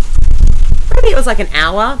maybe it was like an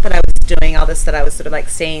hour that I was doing all this, that I was sort of like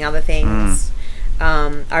seeing other things.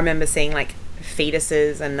 I remember seeing like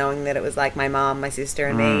fetuses and knowing that it was like my mom, my sister,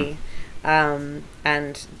 and me. And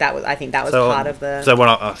that was, I think that was part of the. So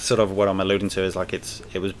what I'm alluding to is like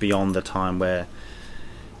it was beyond the time where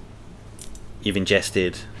you've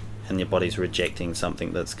ingested and your body's rejecting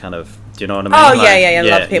something that's kind of, do you know what I mean? Oh, yeah. A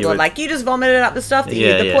lot of people are like, you just vomited up the stuff that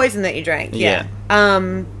the poison that you drank. Yeah. I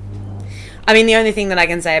mean, the only thing that I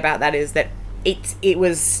can say about that is that it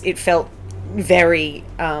felt very,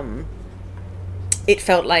 it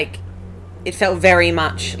felt very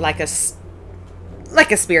much like a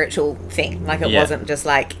spiritual thing. Like it wasn't just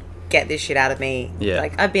like, get this shit out of me. Yeah.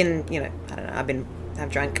 Like I've been, I don't know, I've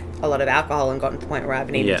drank a lot of alcohol and gotten to the point where I've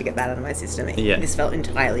needed to get that out of my system. This felt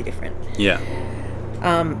entirely different. Yeah.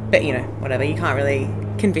 But whatever. You can't really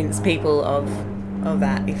convince people of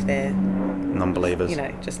that if they're non-believers.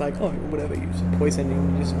 Just like, oh, whatever, you just poisoned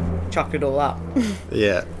and you just chucked it all up.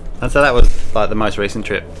 Yeah. And so that was like the most recent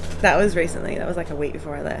trip. That was recently. That was like a week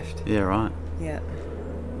before I left. Yeah. Right. Yeah.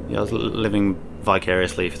 Yeah. I was living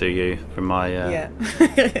vicariously through you from my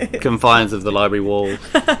confines of the library wall.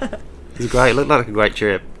 It was great. It looked like a great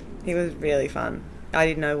trip. It was really fun. I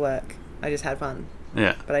did no work. I just had fun.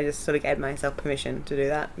 Yeah. But I just sort of gave myself permission to do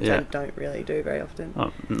that, which I don't really do very often.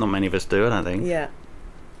 Oh, not many of us do, I don't think. Yeah.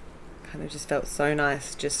 Kind of just felt so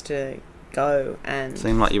nice just to go and...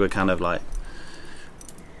 Seemed like you were kind of like...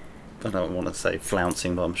 I don't want to say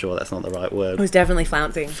flouncing, but I'm sure that's not the right word. I was definitely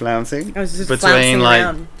flouncing. Flouncing? I was just between flouncing like,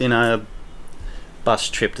 around. A bus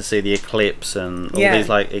trip to see the eclipse and all these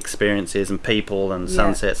like experiences and people and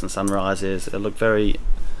sunsets and sunrises. It looked very...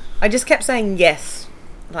 I just kept saying yes,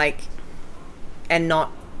 like, and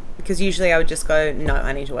not, because usually I would just go, no,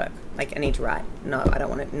 I need to work, like I need to write, no, I don't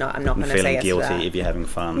want to, no, I'm not going to say yes to that. Feeling guilty if you're having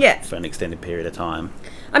fun for an extended period of time.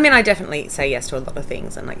 I mean, I definitely say yes to a lot of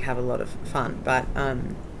things and like have a lot of fun, but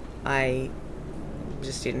I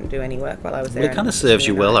just didn't do any work while I was there. Well, it kind of serves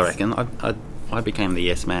you well, I reckon. I became the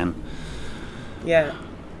yes man. Yeah.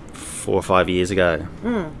 4 or 5 years ago.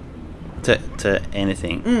 To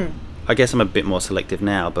anything. I guess I'm a bit more selective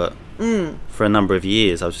now, but for a number of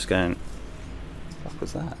years I was just going, what the fuck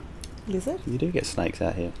was that? Is it? You do get snakes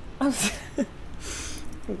out here.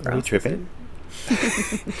 Are you tripping?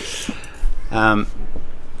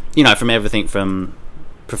 From everything from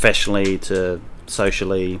professionally to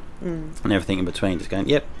socially and everything in between, just going,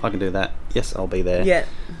 yep, I can do that. Yes, I'll be there. Yeah.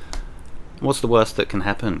 What's the worst that can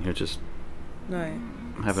happen? You'll just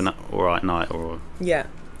have an alright night, or yeah.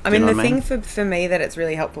 I mean, the thing for me that it's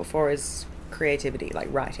really helpful for is creativity, like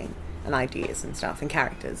writing and ideas and stuff and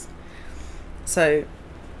characters. So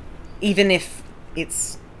even if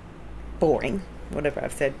it's boring, whatever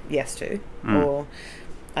I've said yes to, or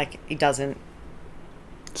like it doesn't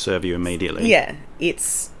serve you immediately. Yeah,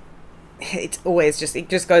 it's always it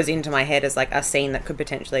just goes into my head as like a scene that could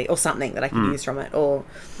potentially, or something that I could use from it. Or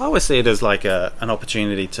I always see it as like an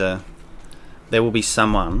opportunity to. There will be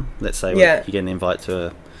someone. Let's say you get an invite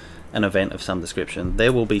to an event of some description.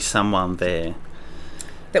 There will be someone there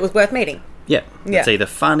that was worth meeting. Yeah, it's either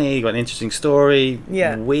funny, got an interesting story,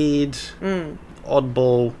 weird,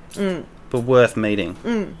 oddball, but worth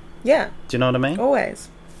meeting. Yeah. Do you know what I mean? Always.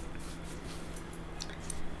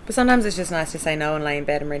 But sometimes it's just nice to say no and lay in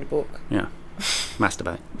bed and read a book. Yeah.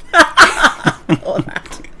 Masturbate. All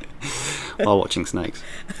that. While watching snakes.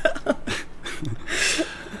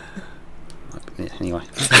 Yeah, anyway.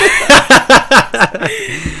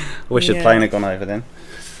 Wish the plane had gone over then.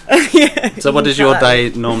 So what does your day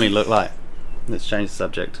normally look like? Let's change the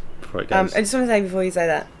subject before it goes. I just want to say before you say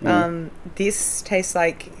that, this tastes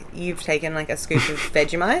like you've taken like a scoop of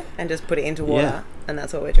Vegemite and just put it into water, and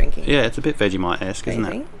that's what we're drinking. Yeah, it's a bit Vegemite-esque, isn't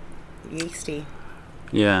it? Yeasty.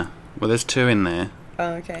 Yeah. Well, there's 2 in there.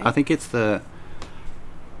 Oh, okay. I think it's the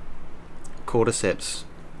cordyceps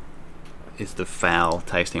is the foul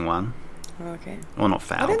tasting one. Oh, okay. Well, not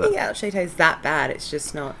foul, I don't think it actually tastes that bad. It's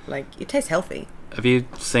just not like it tastes healthy. Have you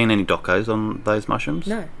seen any docos on those mushrooms?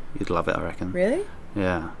 No. You'd love it, I reckon. Really?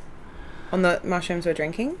 Yeah. On the mushrooms we're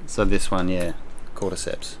drinking? So this one,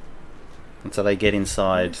 cordyceps. And so they get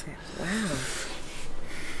inside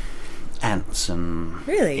ants and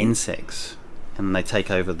insects, and they take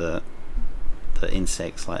over the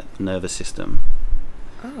insects' like nervous system.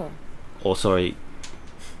 Oh. Or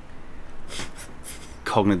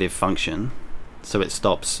cognitive function, so it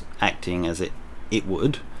stops acting as it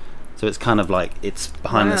would. So it's kind of like it's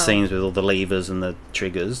behind the scenes with all the levers and the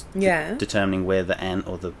triggers, determining where the ant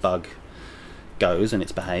or the bug goes and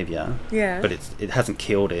its behaviour. Yeah. But it hasn't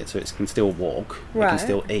killed it, so it can still walk. It can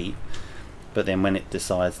still eat. But then when it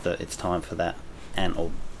decides that it's time for that ant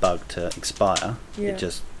or bug to expire, it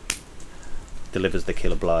just delivers the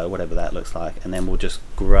killer blow, whatever that looks like, and then will just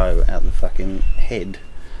grow out the fucking head,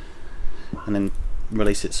 and then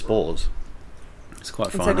release its spores. It's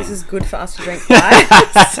quite fun. So this is good for us to drink, right?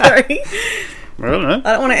 Sorry. I don't know.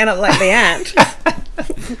 I don't want to end up like the ant.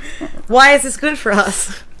 Why is this good for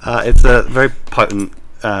us? It's a very potent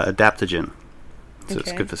adaptogen. So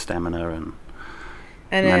it's good for stamina and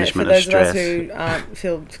management for of stress. For those of us who aren't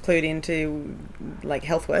feel clued into like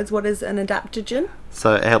health words, what is an adaptogen?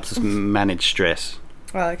 So it helps us manage stress.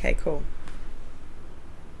 Oh, okay, cool.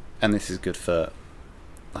 And this is good for...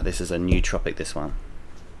 this is a nootropic, this one.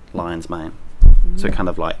 Lion's mane. So it kind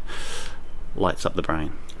of like lights up the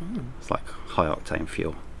brain. It's like high octane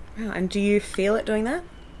fuel. Wow, and do you feel it doing that?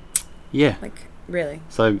 Yeah. Like, really?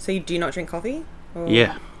 So you do not drink coffee? Or?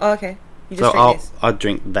 Yeah. Oh, okay. You just drink this? I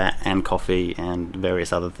drink that and coffee and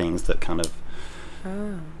various other things that kind of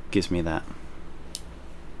gives me that,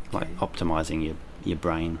 like optimizing your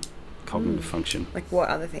brain cognitive function. Like what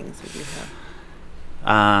other things would you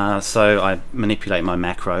have? So I manipulate my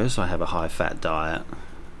macros. I have a high fat diet,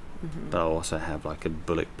 but I also have like a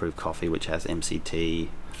bulletproof coffee which has MCT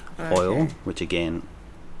oil, which again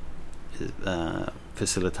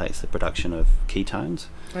facilitates the production of ketones.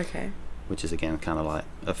 Okay. Which is again kind of like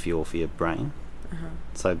a fuel for your brain.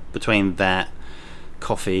 So between that,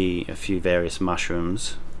 coffee, a few various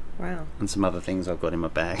mushrooms, and some other things I've got in my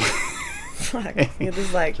bag. Fuck, you're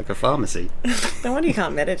just like... It's like a pharmacy. No wonder you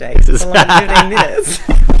can't meditate for long 15 minutes.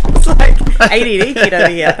 It's like ADD kid over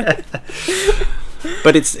here.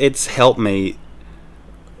 But it's helped me.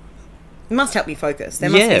 It must help you focus. There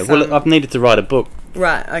must be some... well, I've needed to write a book.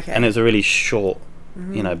 Right, okay. And it was a really short,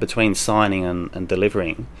 between signing and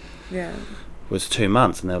delivering. Yeah. Was 2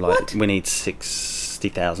 months, and they're like, we need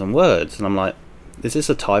 60,000 words. And I'm like, is this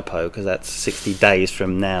a typo? Because that's 60 days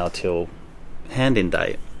from now till hand-in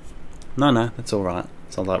date. No, that's all right.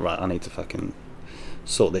 So I was like, right, I need to fucking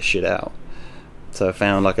sort this shit out. So I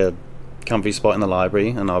found like a comfy spot in the library,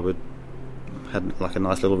 and had like a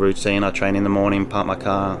nice little routine. I train in the morning, park my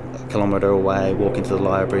car a kilometre away, walk into the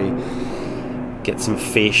library, get some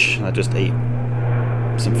fish. I just eat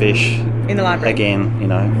some fish in the library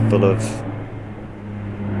again, full of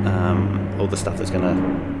all the stuff that's going to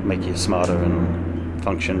make you smarter and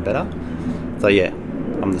function better. So yeah,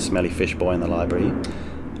 I'm the smelly fish boy in the library.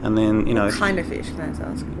 And then, you know... What kind of fish, can I just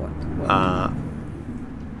ask? What?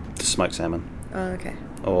 Smoked salmon. Oh, okay.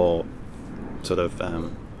 Or sort of,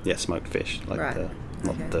 smoked fish. Like right.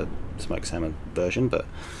 Not the smoked salmon version, but...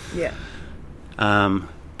 Yeah.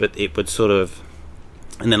 But it would sort of...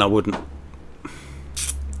 And then I wouldn't...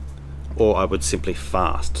 Or I would simply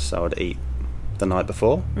fast, so I'd eat the night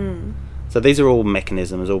before. Mm. So these are all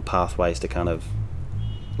mechanisms, all pathways to kind of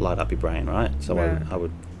light up your brain, right? So right. I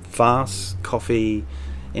would fast, coffee,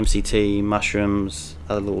 MCT, mushrooms,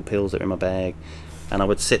 other little pills that are in my bag, and I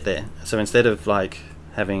would sit there. So instead of like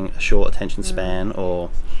having a short attention span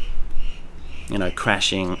or, you know,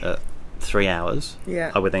 crashing at 3 hours,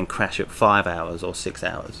 yeah. I would then crash at 5 hours or 6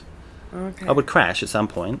 hours. Okay. I would crash at some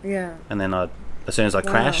point, yeah. and then as soon as I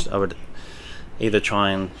crashed, I would either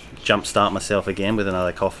try and jumpstart myself again with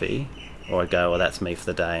another coffee, or I'd go, well, that's me for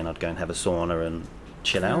the day, and I'd go and have a sauna and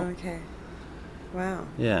chill out. Okay. Wow.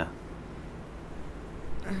 Yeah.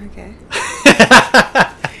 Okay.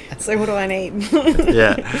 So what do I need?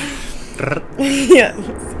 Yeah. Yeah.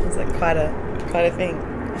 It's like quite a thing.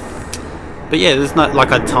 But yeah, there's not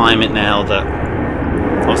like I time it now that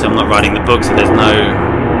obviously I'm not writing the book, so there's no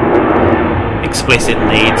explicit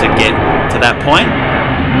need to get to that point,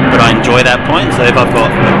 but I enjoy that point. So if I've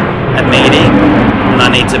got a meeting and I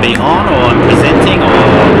need to be on, or I'm presenting, or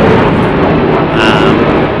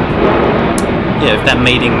if that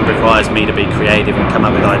meeting requires me to be creative and come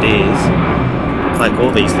up with ideas, like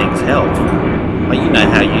all these things help. Like, you know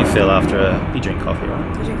how you feel after you drink coffee,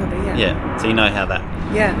 right? I drink coffee, yeah. Yeah, so you know how that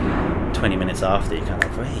 20 minutes after you kind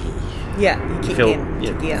of you kick feel, in,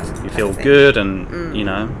 you feel good, and you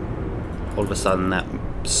know, all of a sudden that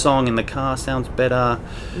song in the car sounds better.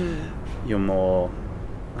 You're more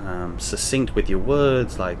succinct with your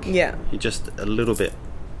words, like you're just a little bit,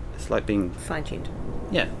 it's like being fine-tuned,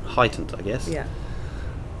 heightened, I guess.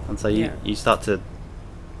 And so you start to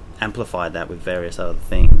amplify that with various other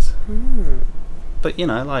things. But you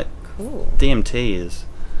know, like, cool. DMT is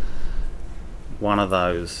one of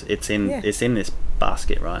those. It's in this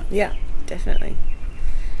basket, right? Yeah, definitely.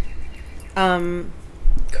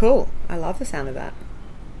 Cool. I love the sound of that.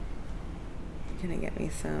 You're gonna get me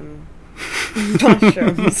some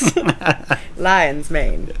mushrooms. Lion's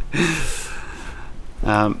mane.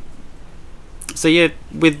 So yeah,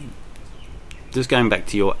 with just going back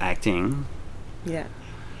to your acting. Yeah.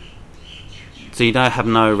 So you don't have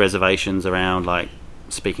no reservations around like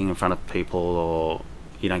speaking in front of people, or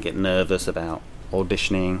you don't get nervous about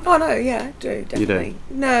auditioning? Oh no, yeah, I do, definitely. You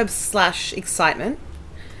do. Nerves / excitement.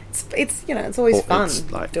 It's you know, it's always fun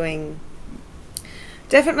like doing.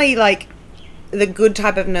 Definitely, like, the good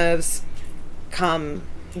type of nerves come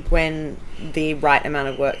when the right amount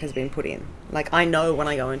of work has been put in. Like, I know when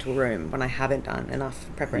I go into a room when I haven't done enough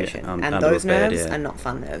preparation, and those nerves are not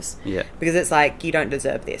fun nerves. Yeah. Because it's like, you don't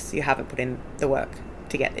deserve this. You haven't put in the work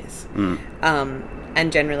to get this.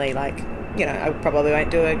 And generally, like, you know, I probably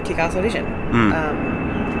won't do a kick-ass audition.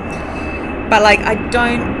 But like, I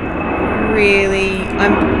don't really.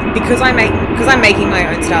 Because I'm making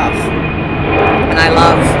my own stuff, and I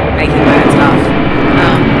love making my own stuff.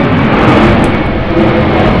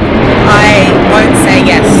 I won't say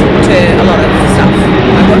yes to a lot of stuff.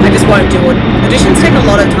 I just won't do it. Auditions take a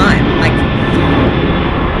lot of time. Like,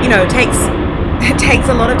 you know, it takes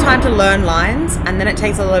a lot of time to learn lines, and then it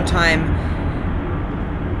takes a lot of time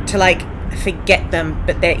to, like, forget them,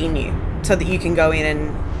 but they're in you, so that you can go in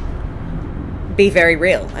and be very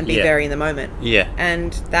real and be very in the moment. Yeah.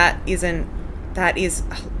 And there's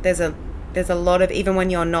a lot of, even when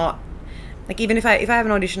you're not, like, even if I have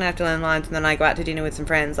an audition, I have to learn lines, and then I go out to dinner with some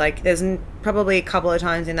friends, like, there's probably a couple of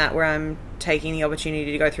times in that where I'm taking the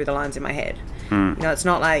opportunity to go through the lines in my head. You know, it's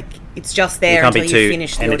not like it's just there until you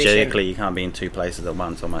finish the audition. Energetically, you can't be in two places at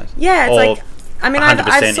once, almost. Yeah, it's like, I mean,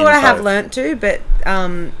 I sort of have learnt to, but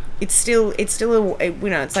it's still a, you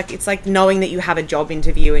know, it's like knowing that you have a job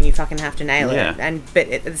interview and you fucking have to nail it, but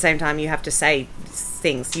at the same time you have to say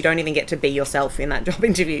things. You don't even get to be yourself in that job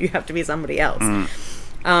interview. You have to be somebody else.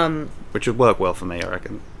 Which would work well for me, I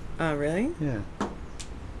reckon. Oh, really? Yeah.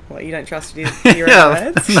 What, you don't trust your own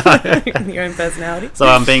words? No. Your own personality? So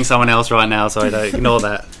I'm being someone else right now, so I don't ignore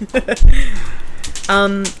that.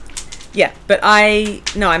 Yeah, but I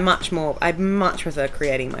much prefer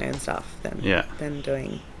creating my own stuff than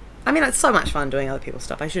doing. I mean, it's so much fun doing other people's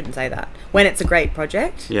stuff. I shouldn't say that. When it's a great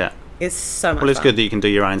project, it's so much fun. Well, it's good that you can do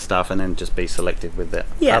your own stuff and then just be selective with the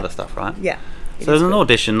other stuff, right? Yeah. So there's an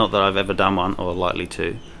audition, not that I've ever done one or likely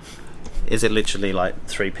to. Is it literally like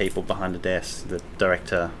 3 people behind a desk, the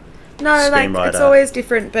director, No, like screenwriter. it's always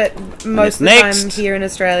different, but most of the next. time here in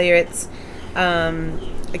Australia, it's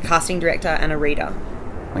a casting director and a reader.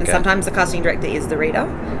 And Okay. sometimes the casting director is the reader.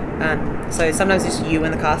 So sometimes it's you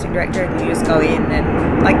and the casting director, and you just go in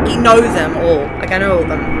and like you know them all. Like I know all of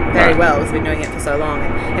them very Right. well. Because I've been doing it for so long,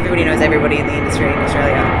 and everybody knows everybody in the industry in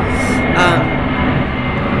Australia.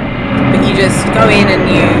 But you just go in and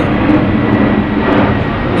you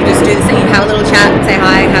just do the scene, have a little chat, say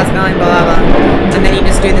hi, how's it going, blah blah blah, and then you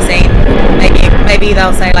just do the scene. Maybe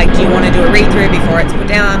they'll say like, do you want to do a read through before it's put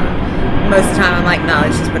down? Most of the time I'm like, no,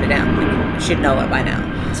 let's just put it down. Like, you should know it by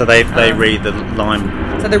now. So they read the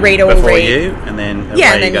line So the reader will before read you, and then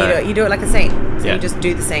yeah, away and then you do it like a scene. So Yeah. you just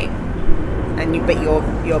do the scene, and but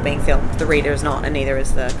you're being filmed. The reader is not, and neither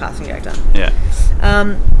is the casting director. Yeah.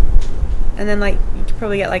 And then like you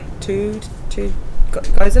probably get like two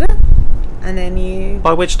goes at it, and then you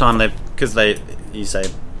By which time you say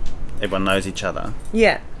everyone knows each other.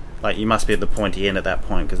 yeah. Like you must be at the pointy end at that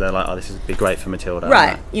point because they're like, oh, this would be great for Matilda.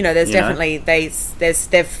 Right, there's You know? definitely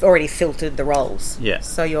they've already filtered the roles. Yeah.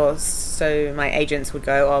 So my agents would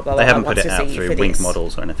go, oh, blah, blah, They haven't blah, put it wants to out see you through for Wink this.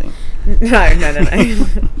 models or anything.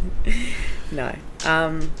 No.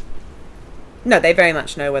 No, they very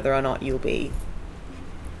much know whether or not it'll be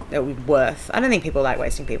worth. I don't think people like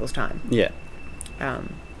wasting people's time. Yeah.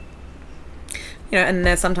 And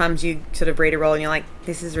there's sometimes you sort of read a role and you're like,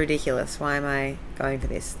 this is ridiculous. Why am I going for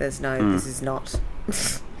this? This is not.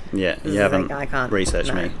 Yeah. This You is haven't like, I can't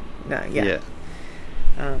researched me. No, yeah.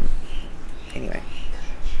 Yeah. Anyway,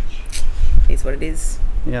 it's what it is.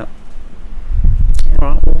 Yeah.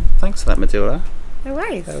 All right. Well, thanks for that, Matilda. No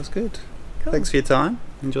worries. That was good. Cool. Thanks for your time.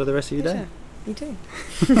 Enjoy the rest of your day. Pleasure.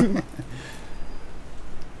 You too.